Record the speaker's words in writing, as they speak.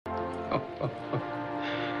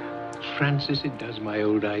Francis, it does my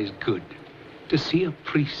old eyes good to see a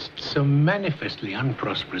priest so manifestly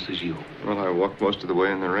unprosperous as you. Well, I walked most of the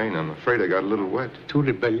way in the rain. I'm afraid I got a little wet. Too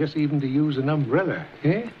rebellious even to use an umbrella,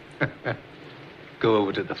 eh? Go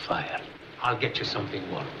over to the fire. I'll get you something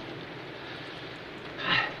warm.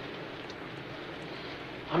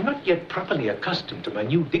 I'm not yet properly accustomed to my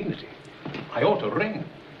new dignity. I ought to ring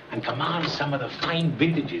and command some of the fine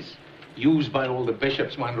vintages used by all the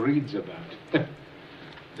bishops one reads about.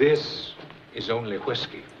 This is only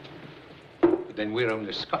whiskey. But then we're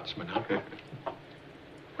only Scotsmen, aren't we?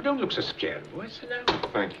 Well, don't look so scared, boy. Sit down.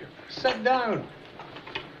 Thank you. Sit down.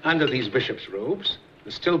 Under these bishop's robes,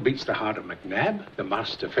 there still beats the heart of McNabb, the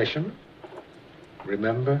master fisherman.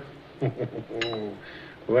 Remember?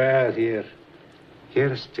 Well, here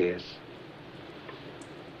it stays.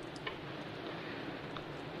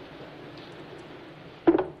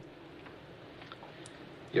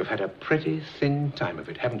 You've had a pretty thin time of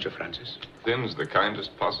it, haven't you, Francis? Thin's the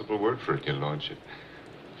kindest possible word for it, your lordship.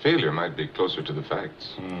 Failure might be closer to the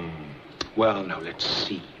facts. Well, now, let's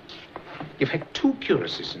see. You've had 2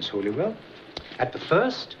 curacies since Holywell. At the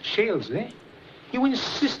first, Shalesley, you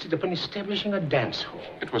insisted upon establishing a dance hall.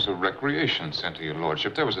 It was a recreation center, your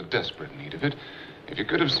lordship. There was a desperate need of it. If you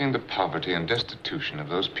could have seen the poverty and destitution of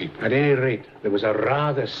those people. At any rate, there was a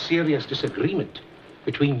rather serious disagreement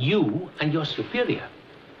between you and your superior.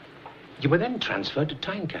 You were then transferred to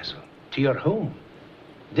Tynecastle, to your home.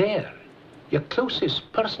 There, your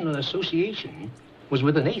closest personal association was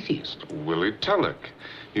with an atheist. Willie Tulloch.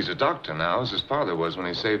 He's a doctor now, as his father was when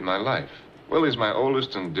he saved my life. Willie's my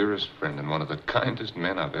oldest and dearest friend and one of the kindest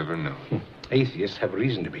men I've ever known. Atheists have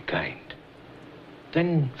reason to be kind.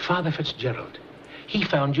 Then Father Fitzgerald. He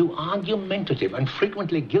found you argumentative and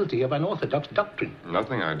frequently guilty of unorthodox doctrine.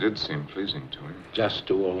 Nothing I did seemed pleasing to him. Just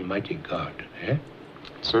to Almighty God, eh?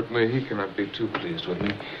 Certainly he cannot be too pleased with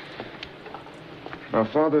me. Now,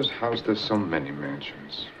 Father's house, there's so many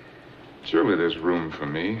mansions. Surely there's room for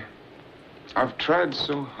me. I've tried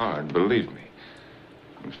so hard, believe me,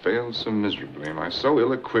 and failed so miserably. Am I so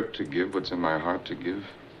ill-equipped to give what's in my heart to give?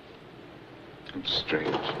 It's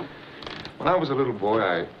strange. When I was a little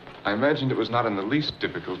boy, I imagined it was not in the least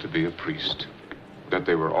difficult to be a priest. That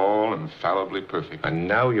they were all infallibly perfect. And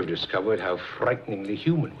now you've discovered how frighteningly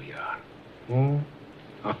human we are.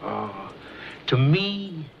 To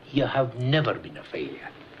me, you have never been a failure.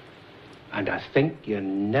 And I think you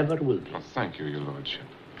never will be. Oh, thank you, your lordship.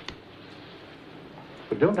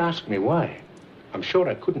 But don't ask me why. I'm sure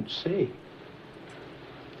I couldn't say.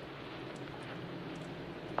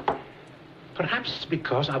 Perhaps it's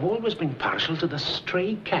because I've always been partial to the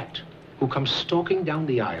stray cat who comes stalking down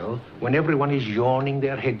the aisle when everyone is yawning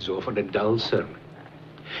their heads off at a dull sermon.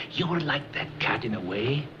 You're like that cat in a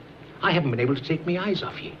way. I haven't been able to take my eyes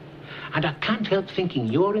off you. And I can't help thinking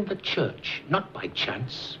you're in the church, not by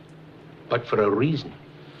chance, but for a reason.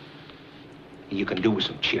 You can do with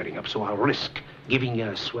some cheering up, so I'll risk giving you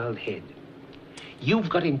a swelled head. You've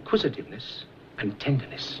got inquisitiveness and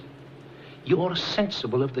tenderness. You're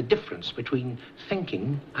sensible of the difference between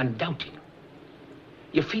thinking and doubting.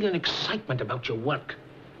 You feel an excitement about your work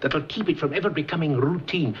that'll keep it from ever becoming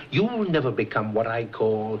routine. You'll never become what I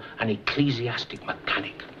call an ecclesiastic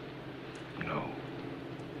mechanic. No.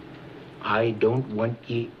 I don't want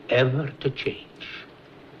ye ever to change.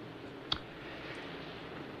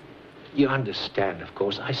 You understand, of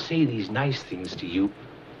course, I say these nice things to you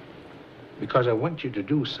because I want you to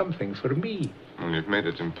do something for me. Well, you've made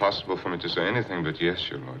it impossible for me to say anything but yes,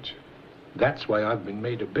 your lordship. That's why I've been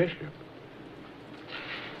made a bishop.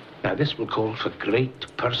 Now, this will call for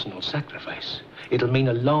great personal sacrifice. It'll mean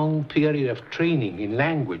a long period of training in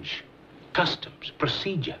language, customs,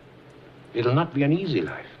 procedure. It'll not be an easy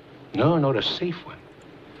life. No, nor a safe one.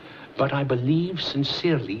 But I believe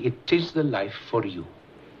sincerely it is the life for you.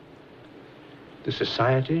 The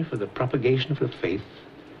Society for the Propagation of the Faith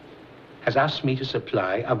has asked me to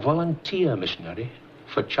supply a volunteer missionary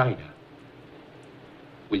for China.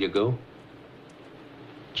 Will you go?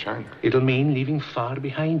 China? It'll mean leaving far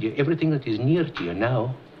behind you everything that is near to you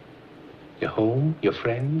now. Your home, your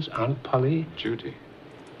friends, Aunt Polly. Judy.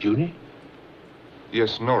 Judy?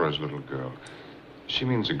 Yes, Nora's little girl. She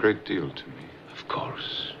means a great deal to me. Of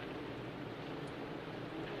course.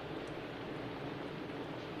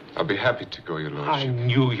 I'll be happy to go, your lordship. I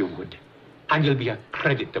knew you would. And you'll be a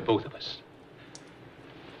credit to both of us.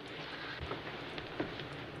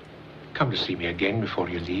 Come to see me again before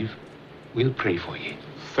you leave. We'll pray for you.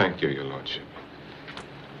 Thank you, your lordship.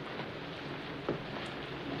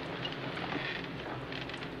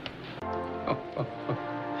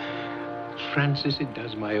 Francis, it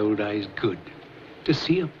does my old eyes good to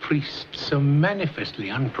see a priest so manifestly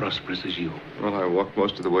unprosperous as you. Well, I walked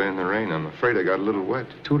most of the way in the rain. I'm afraid I got a little wet.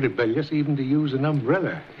 Too rebellious even to use an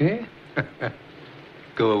umbrella, eh?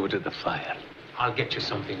 Go over to the fire. I'll get you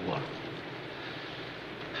something warm.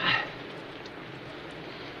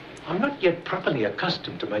 I'm not yet properly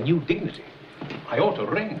accustomed to my new dignity. I ought to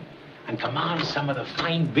ring and command some of the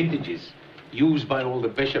fine vintages used by all the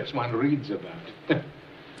bishops one reads about.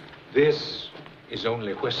 This is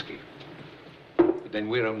only whiskey. But then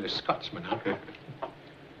we're only Scotsmen, aren't we? Well,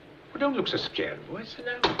 don't look so scared, boy. Sit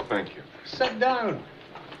down. Thank you. Sit down.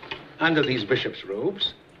 Under these bishop's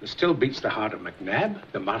robes, there still beats the heart of McNabb,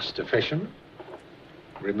 the master fisherman.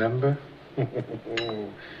 Remember?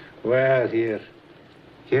 Well, here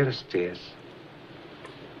it is.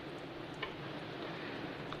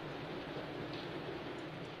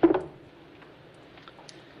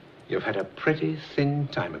 You've had a pretty thin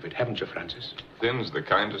time of it, haven't you, Francis? Thin's the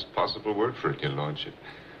kindest possible word for it, your lordship.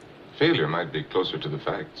 Failure might be closer to the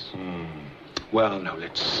facts. Well, now,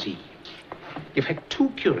 let's see. You've had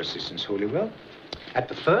 2 curacies since Holywell. At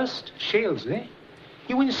the first, Shales,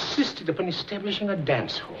 you insisted upon establishing a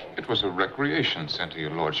dance hall. It was a recreation center,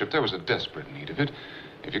 your lordship. There was a desperate need of it.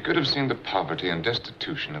 If you could have seen the poverty and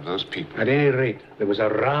destitution of those people. At any rate, there was a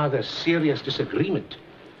rather serious disagreement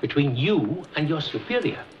between you and your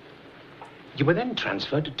superior. You were then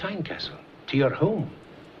transferred to Tynecastle, to your home.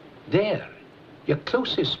 There, your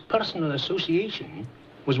closest personal association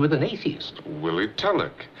was with an atheist. Willie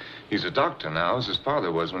Tulloch. He's a doctor now, as his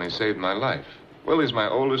father was when he saved my life. Willie's my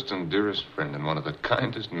oldest and dearest friend and one of the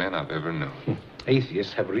kindest men I've ever known.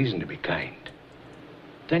 Atheists have reason to be kind.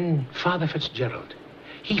 Then Father Fitzgerald.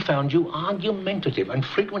 He found you argumentative and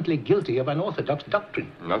frequently guilty of unorthodox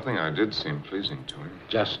doctrine. Nothing I did seemed pleasing to him.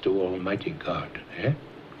 Just to Almighty God, eh?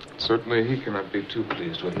 Certainly he cannot be too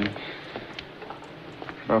pleased with me.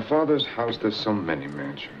 My father's house, there's so many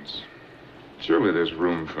mansions. Surely there's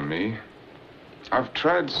room for me. I've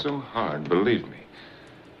tried so hard, believe me,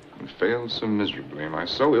 and failed so miserably. Am I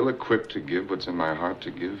so ill-equipped to give what's in my heart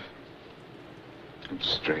to give?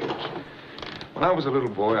 It's strange. When I was a little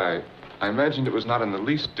boy, I imagined it was not in the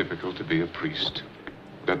least difficult to be a priest.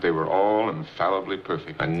 That they were all infallibly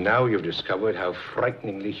perfect. And now you've discovered how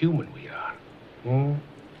frighteningly human we are.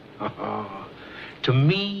 To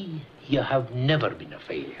me, you have never been a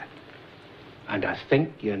failure. And I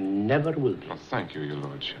think you never will be. Well, thank you, your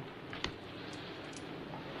lordship.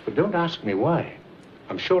 But don't ask me why.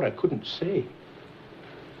 I'm sure I couldn't say.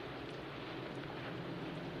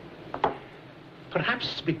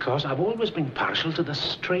 Perhaps it's because I've always been partial to the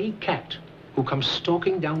stray cat who comes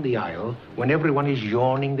stalking down the aisle when everyone is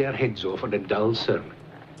yawning their heads off at a dull sermon.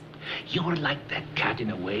 You're like that cat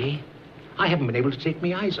in a way. I haven't been able to take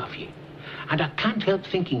my eyes off you. And I can't help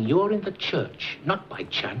thinking you're in the church, not by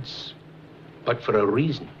chance, but for a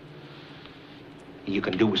reason. You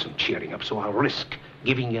can do with some cheering up, so I'll risk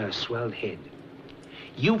giving you a swelled head.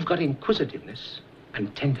 You've got inquisitiveness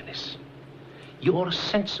and tenderness. You're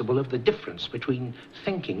sensible of the difference between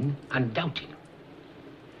thinking and doubting.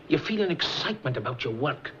 You feel an excitement about your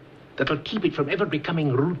work that'll keep it from ever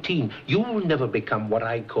becoming routine. You'll never become what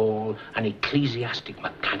I call an ecclesiastic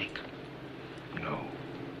mechanic. No.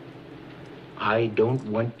 I don't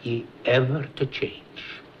want ye ever to change.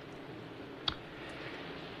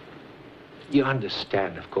 You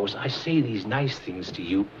understand, of course, I say these nice things to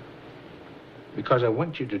you because I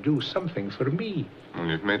want you to do something for me. Well,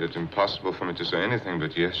 you've made it impossible for me to say anything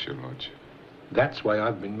but yes, your lordship. That's why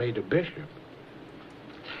I've been made a bishop.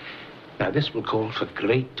 Now, this will call for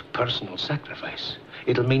great personal sacrifice.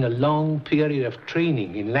 It'll mean a long period of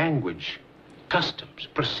training in language, customs,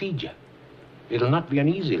 procedure. It'll not be an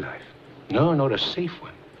easy life. No, nor a safe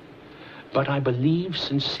one. But I believe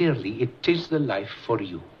sincerely it is the life for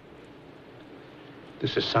you. The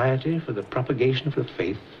Society for the Propagation of the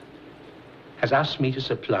Faith has asked me to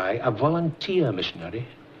supply a volunteer missionary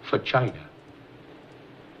for China.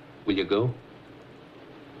 Will you go?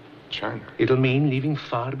 China? It'll mean leaving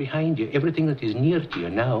far behind you everything that is near to you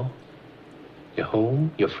now. Your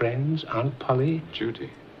home, your friends, Aunt Polly.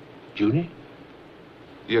 Judy. Judy?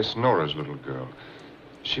 Yes, Nora's little girl.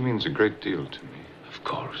 She means a great deal to me. Of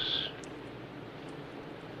course.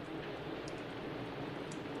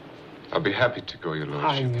 I'll be happy to go, your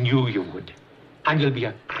lordship. I knew you would. And you'll be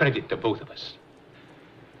a credit to both of us.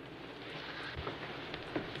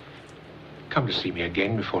 Come to see me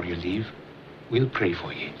again before you leave. We'll pray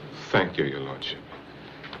for you. Thank you, your lordship.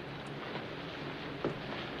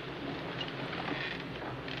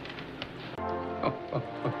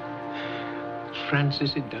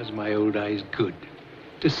 Francis, it does my old eyes good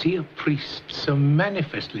to see a priest so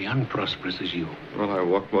manifestly unprosperous as you? Well, I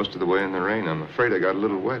walked most of the way in the rain. I'm afraid I got a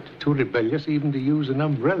little wet. Too rebellious even to use an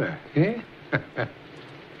umbrella, eh?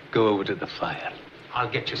 Go over to the fire. I'll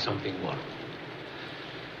get you something warm.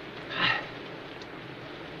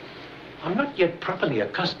 I'm not yet properly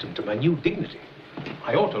accustomed to my new dignity.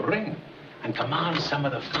 I ought to ring and command some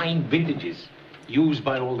of the fine vintages used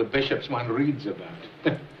by all the bishops one reads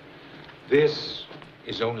about. This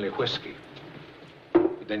is only whiskey.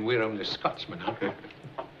 But then we're only Scotsmen, aren't we?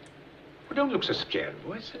 Well, don't look so scared,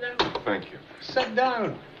 boy. Sit down. Thank you. Sit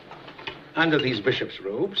down. Under these bishop's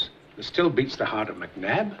robes, there still beats the heart of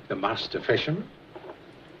McNabb, the master fisherman.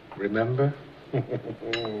 Remember?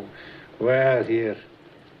 Well, here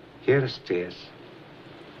it stays.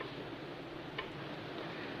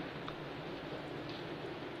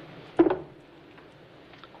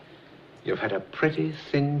 You've had a pretty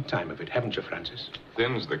thin time of it, haven't you, Francis?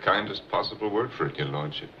 Thin's the kindest possible word for it, your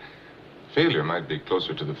lordship. Failure might be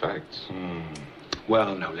closer to the facts.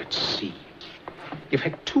 Well, now, let's see. You've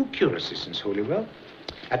had 2 curacies since Holywell.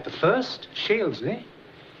 At the first, Shalesley,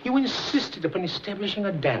 you insisted upon establishing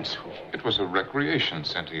a dance hall. It was a recreation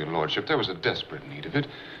center, your lordship. There was a desperate need of it.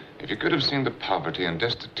 If you could have seen the poverty and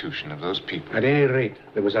destitution of those people. At any rate,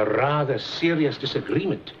 there was a rather serious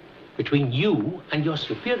disagreement between you and your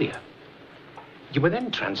superior. You were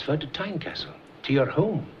then transferred to Tynecastle, to your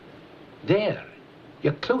home. There,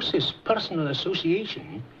 your closest personal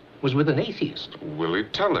association was with an atheist. Willie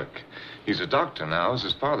Tulloch. He's a doctor now, as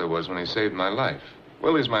his father was when he saved my life.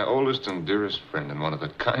 Willie's my oldest and dearest friend and one of the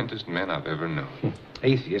kindest men I've ever known.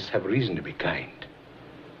 Atheists have reason to be kind.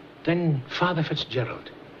 Then Father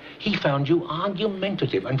Fitzgerald. He found you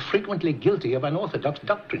argumentative and frequently guilty of unorthodox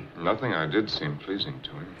doctrine. Nothing I did seemed pleasing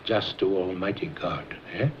to him. Just to Almighty God,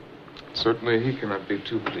 eh? Certainly he cannot be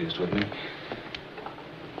too pleased with me.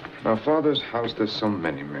 My father's house, there's so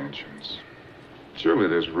many mansions. Surely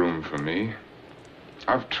there's room for me.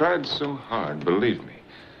 I've tried so hard, believe me,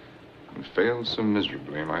 and failed so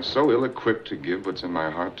miserably. Am I so ill-equipped to give what's in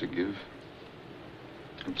my heart to give?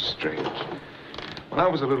 It's strange. When I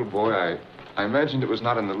was a little boy, I imagined it was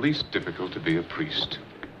not in the least difficult to be a priest.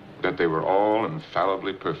 That they were all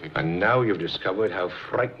infallibly perfect. And now you've discovered how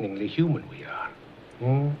frighteningly human we are.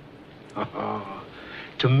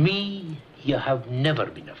 To me, you have never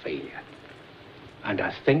been a failure. And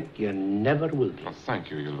I think you never will be. Well,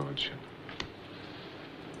 thank you, your lordship.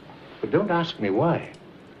 But don't ask me why.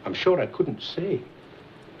 I'm sure I couldn't say.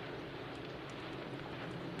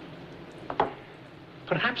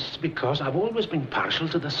 Perhaps it's because I've always been partial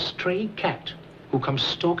to the stray cat who comes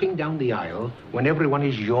stalking down the aisle when everyone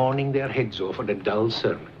is yawning their heads off at a dull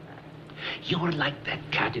sermon. You're like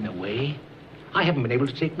that cat in a way. I haven't been able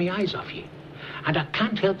to take my eyes off you. And I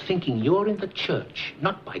can't help thinking you're in the church,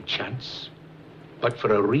 not by chance, but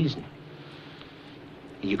for a reason.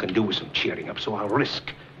 You can do with some cheering up, so I'll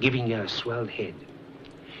risk giving you a swelled head.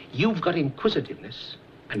 You've got inquisitiveness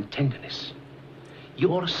and tenderness.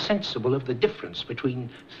 You're sensible of the difference between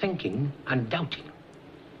thinking and doubting.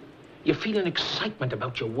 You feel an excitement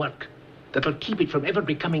about your work that'll keep it from ever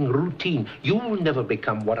becoming routine. You'll never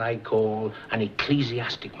become what I call an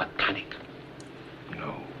ecclesiastic mechanic.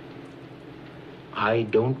 No. I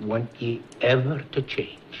don't want ye ever to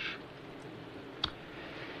change.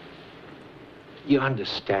 You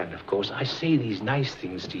understand, of course, I say these nice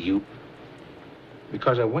things to you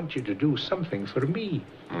because I want you to do something for me.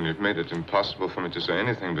 Well, you've made it impossible for me to say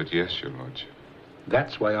anything but yes, your lordship.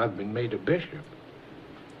 That's why I've been made a bishop.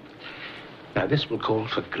 Now, this will call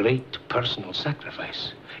for great personal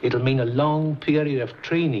sacrifice. It'll mean a long period of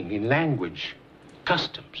training in language,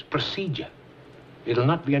 customs, procedure. It'll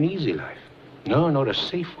not be an easy life. No, nor a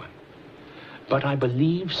safe one. But I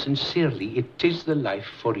believe sincerely it is the life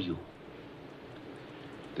for you.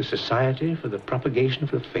 The Society for the Propagation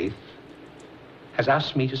of the Faith has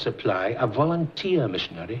asked me to supply a volunteer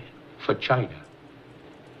missionary for China.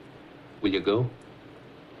 Will you go?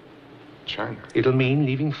 China? It'll mean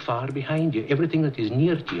leaving far behind you everything that is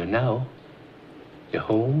near to you now. Your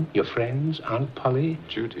home, your friends, Aunt Polly.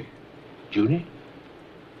 Judy. Judy?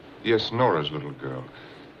 Yes, Nora's little girl.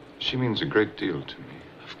 She means a great deal to me.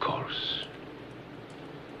 Of course.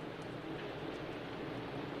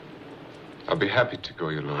 I'll be happy to go,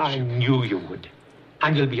 your lordship. I knew you would.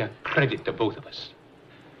 And you'll be a credit to both of us.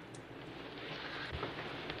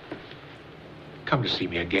 Come to see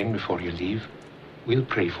me again before you leave. We'll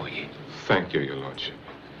pray for you. Thank you, your lordship.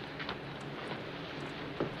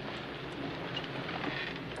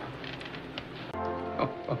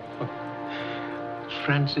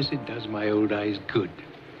 Francis, it does my old eyes good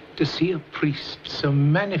to see a priest so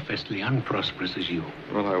manifestly unprosperous as you.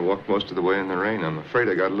 Well, I walked most of the way in the rain. I'm afraid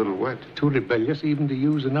I got a little wet. Too rebellious even to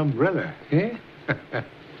use an umbrella, eh?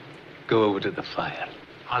 Go over to the fire.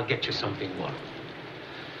 I'll get you something warm.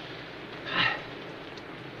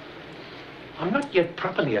 I'm not yet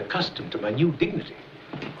properly accustomed to my new dignity.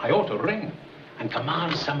 I ought to ring and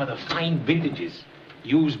command some of the fine vintages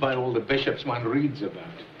used by all the bishops one reads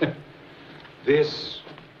about. This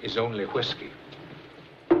is only whiskey.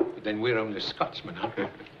 But then we're only Scotsmen, aren't we?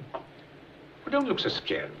 Well, don't look so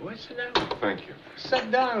scared, boy. Sit down. Thank you.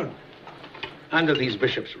 Sit down. Under these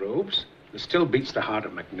bishop's robes, there still beats the heart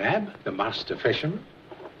of McNabb, the master fisherman.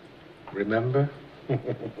 Remember?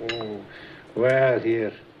 Well,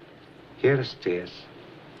 here it stays.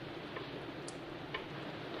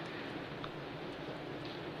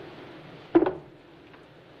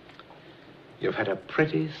 You've had a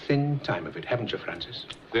pretty thin time of it, haven't you, Francis?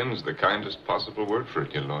 Thin's the kindest possible word for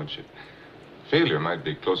it, your lordship. Failure might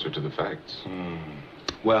be closer to the facts.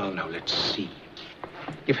 Well, now, let's see.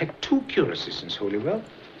 You've had 2 curacies since Holywell.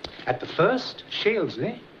 At the first,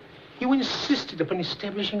 Shalesley, you insisted upon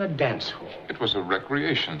establishing a dance hall. It was a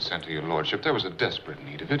recreation center, your lordship. There was a desperate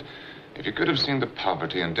need of it. If you could have seen the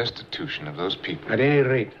poverty and destitution of those people. At any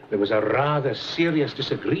rate, there was a rather serious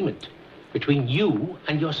disagreement between you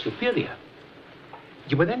and your superior.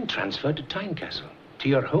 You were then transferred to Tynecastle, to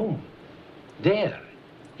your home. There,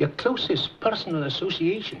 your closest personal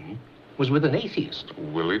association was with an atheist.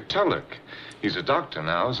 Willie Tulloch. He's a doctor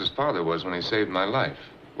now, as his father was when he saved my life.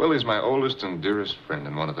 Willie's my oldest and dearest friend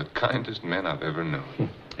and one of the kindest men I've ever known.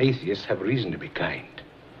 Atheists have reason to be kind.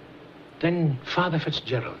 Then Father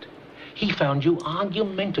Fitzgerald. He found you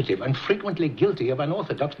argumentative and frequently guilty of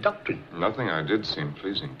unorthodox doctrine. Nothing I did seemed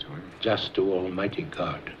pleasing to him. Just to Almighty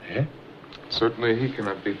God, eh? Certainly he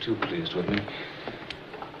cannot be too pleased with me.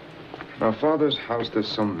 Our father's house, there's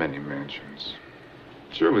so many mansions.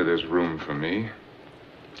 Surely there's room for me.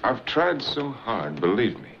 I've tried so hard,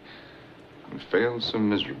 believe me, and failed so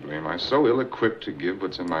miserably. Am I so ill-equipped to give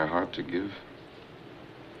what's in my heart to give?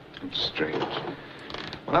 It's strange.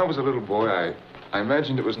 When I was a little boy, I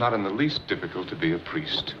imagined it was not in the least difficult to be a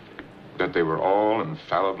priest. That they were all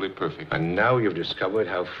infallibly perfect. And now you've discovered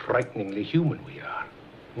how frighteningly human we are.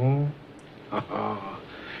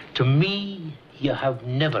 To me, you have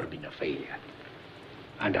never been a failure.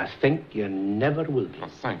 And I think you never will be.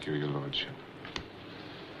 Well, thank you, your lordship.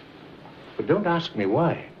 But don't ask me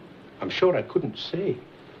why. I'm sure I couldn't say.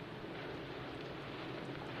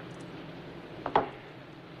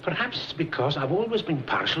 Perhaps it's because I've always been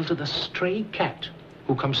partial to the stray cat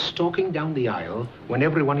who comes stalking down the aisle when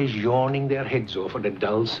everyone is yawning their heads off at a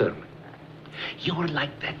dull sermon. You're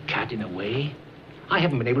like that cat in a way. I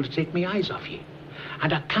haven't been able to take my eyes off you.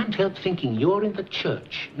 And I can't help thinking you're in the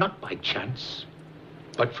church, not by chance,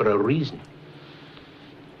 but for a reason.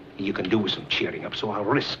 You can do with some cheering up, so I'll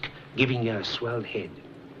risk giving you a swelled head.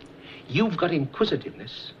 You've got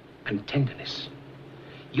inquisitiveness and tenderness.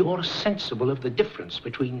 You're sensible of the difference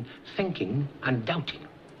between thinking and doubting.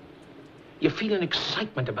 You feel an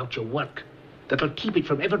excitement about your work that'll keep it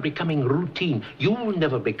from ever becoming routine. You'll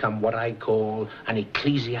never become what I call an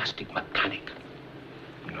ecclesiastic mechanic.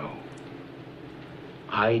 No.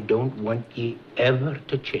 I don't want ye ever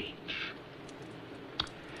to change.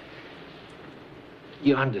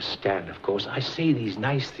 You understand, of course, I say these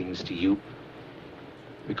nice things to you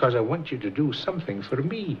because I want you to do something for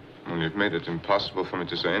me. Well, you've made it impossible for me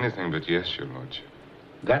to say anything but yes, your lordship.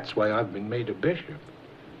 That's why I've been made a bishop.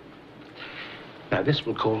 Now, this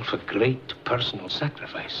will call for great personal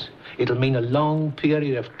sacrifice. It'll mean a long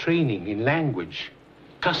period of training in language,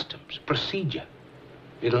 customs, procedure.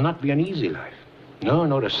 It'll not be an easy life. No,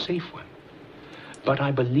 nor a safe one. But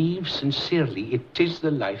I believe sincerely it is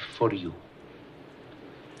the life for you.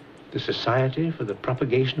 The Society for the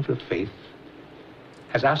Propagation of the Faith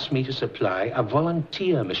has asked me to supply a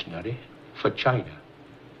volunteer missionary for China.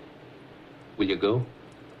 Will you go?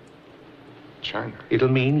 China? It'll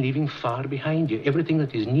mean leaving far behind you everything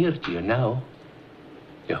that is near to you now.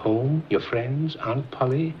 Your home, your friends, Aunt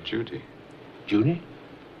Polly. Judy. Judy?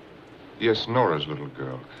 Yes, Nora's little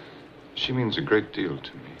girl. She means a great deal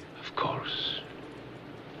to me. Of course.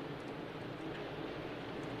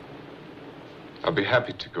 I'll be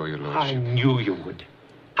happy to go, your lordship. I knew you would.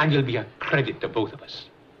 And you'll be a credit to both of us.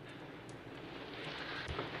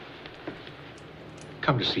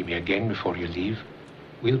 Come to see me again before you leave.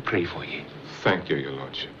 We'll pray for you. Thank you, your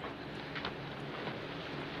lordship.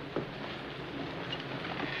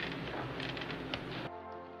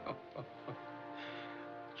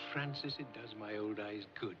 Francis, it does my old eyes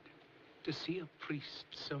good To see a priest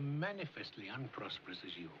so manifestly unprosperous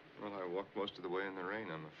as you. Well, I walked most of the way in the rain.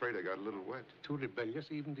 I'm afraid I got a little wet. Too rebellious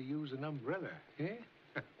even to use an umbrella, eh?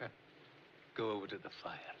 Go over to the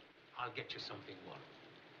fire. I'll get you something warm.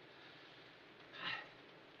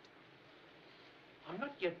 I'm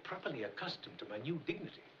not yet properly accustomed to my new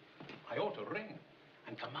dignity. I ought to ring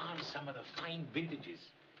and command some of the fine vintages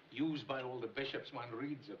used by all the bishops one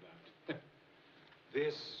reads about.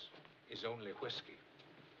 This is only whiskey.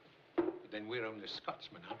 But then we're only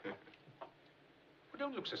Scotsmen, aren't we? Well,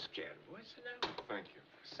 don't look so scared, boy. Sit down. Thank you.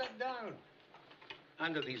 Sit down.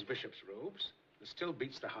 Under these bishop's robes, there still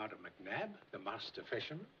beats the heart of McNabb, the master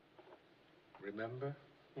fisherman. Remember?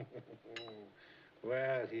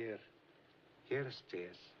 Well, here it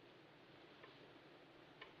is.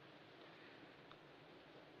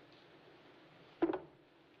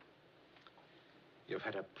 You've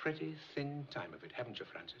had a pretty thin time of it, haven't you,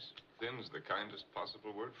 Francis? Thin's the kindest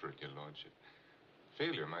possible word for it, your lordship.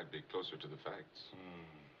 Failure might be closer to the facts.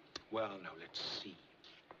 Well, now, let's see.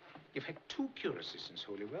 You've had 2 curacies since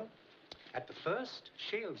Holywell. At the first,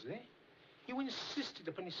 Shalesley, you insisted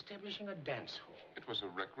upon establishing a dance hall. It was a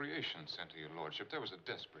recreation center, your lordship. There was a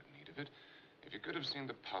desperate need of it. If you could have seen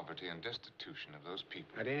the poverty and destitution of those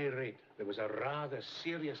people. At any rate, there was a rather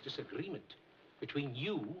serious disagreement between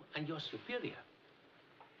you and your superior.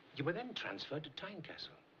 You were then transferred to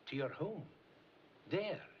Tynecastle, to your home.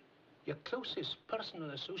 There, your closest personal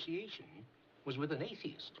association was with an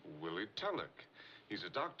atheist. Willie Tulloch. He's a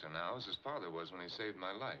doctor now, as his father was when he saved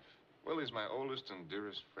my life. Willie's my oldest and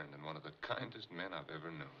dearest friend and one of the kindest men I've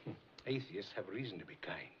ever known. Atheists have reason to be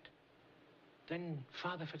kind. Then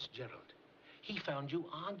Father Fitzgerald. He found you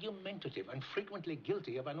argumentative and frequently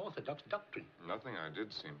guilty of unorthodox doctrine. Nothing I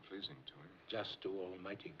did seemed pleasing to him. Just to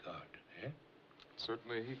Almighty God, eh?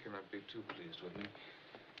 Certainly he cannot be too pleased with me.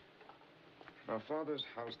 Our father's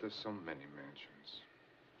house, there's so many mansions.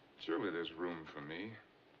 Surely there's room for me.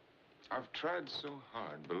 I've tried so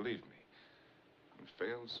hard, believe me, and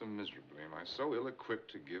failed so miserably. Am I so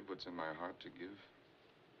ill-equipped to give what's in my heart to give?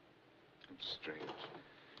 It's strange.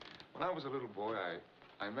 When I was a little boy,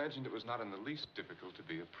 I imagined it was not in the least difficult to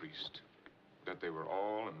be a priest. That they were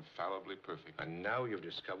all infallibly perfect. And now you've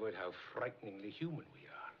discovered how frighteningly human we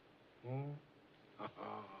are.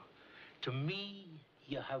 To me,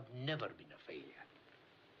 you have never been a failure.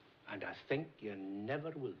 And I think you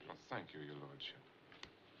never will be. Well, thank you, your lordship.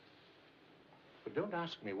 But don't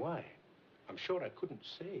ask me why. I'm sure I couldn't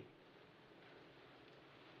say.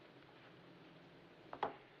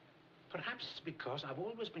 Perhaps it's because I've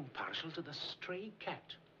always been partial to the stray cat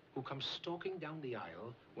who comes stalking down the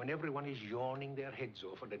aisle when everyone is yawning their heads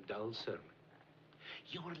off at a dull sermon.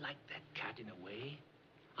 You're like that cat in a way.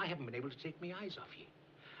 I haven't been able to take my eyes off you.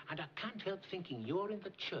 And I can't help thinking you're in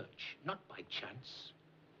the church, not by chance,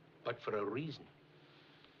 but for a reason.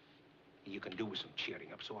 You can do with some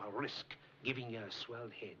cheering up, so I'll risk giving you a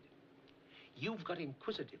swelled head. You've got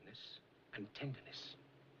inquisitiveness and tenderness.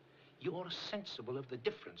 You're sensible of the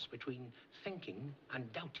difference between thinking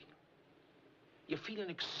and doubting. You feel an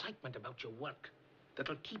excitement about your work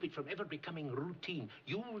that'll keep it from ever becoming routine.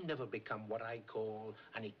 You'll never become what I call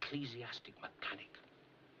an ecclesiastic mechanic.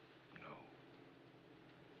 No.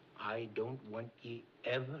 I don't want ye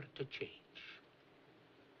ever to change.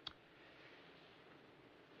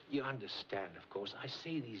 You understand, of course, I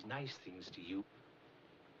say these nice things to you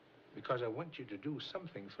because I want you to do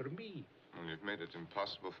something for me. Well, you've made it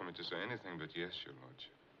impossible for me to say anything but yes, your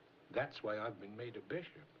lordship. That's why I've been made a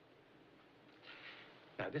bishop.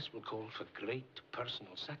 Now, this will call for great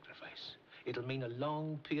personal sacrifice. It'll mean a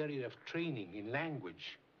long period of training in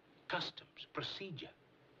language, customs, procedure.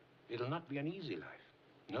 It'll not be an easy life.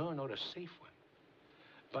 No, nor a safe one.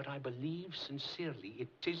 But I believe sincerely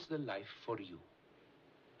it is the life for you.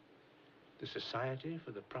 The Society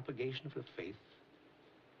for the Propagation of the Faith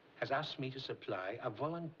has asked me to supply a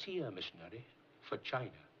volunteer missionary for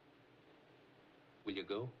China. Will you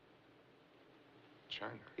go?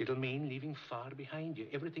 China? It'll mean leaving far behind you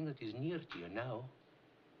everything that is near to you now.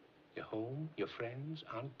 Your home, your friends,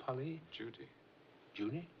 Aunt Polly. Judy.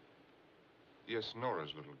 Judy? Yes,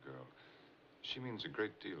 Nora's little girl. She means a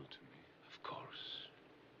great deal to me. Of course.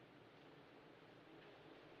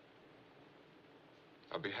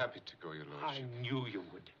 I'll be happy to go, your lordship. I knew you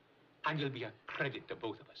would. And you'll be a credit to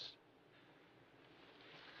both of us.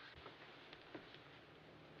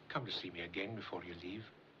 Come to see me again before you leave.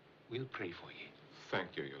 We'll pray for you.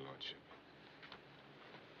 Thank you, your lordship.